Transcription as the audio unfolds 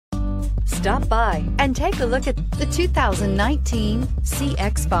Stop by and take a look at the 2019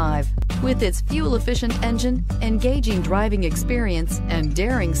 CX-5. With its fuel-efficient engine, engaging driving experience, and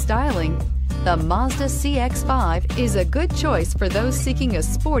daring styling, the Mazda CX-5 is a good choice for those seeking a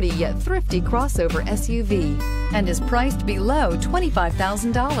sporty yet thrifty crossover SUV and is priced below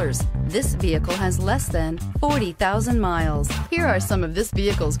 $25,000. This vehicle has less than 40,000 miles. Here are some of this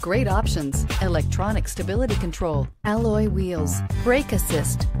vehicle's great options: electronic stability control, alloy wheels, brake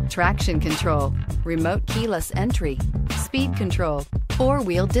assist, traction control, remote keyless entry, speed control,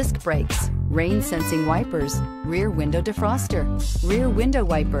 four-wheel disc brakes, rain sensing wipers, rear window defroster, rear window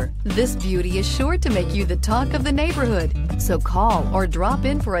wiper. This beauty is sure to make you the talk of the neighborhood. So call or drop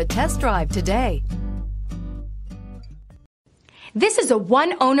in for a test drive today. This is a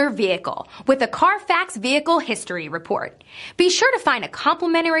one-owner vehicle with a Carfax Vehicle History Report. Be sure to find a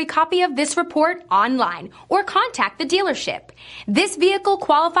complimentary copy of this report online or contact the dealership. This vehicle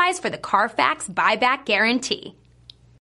qualifies for the Carfax Buyback Guarantee.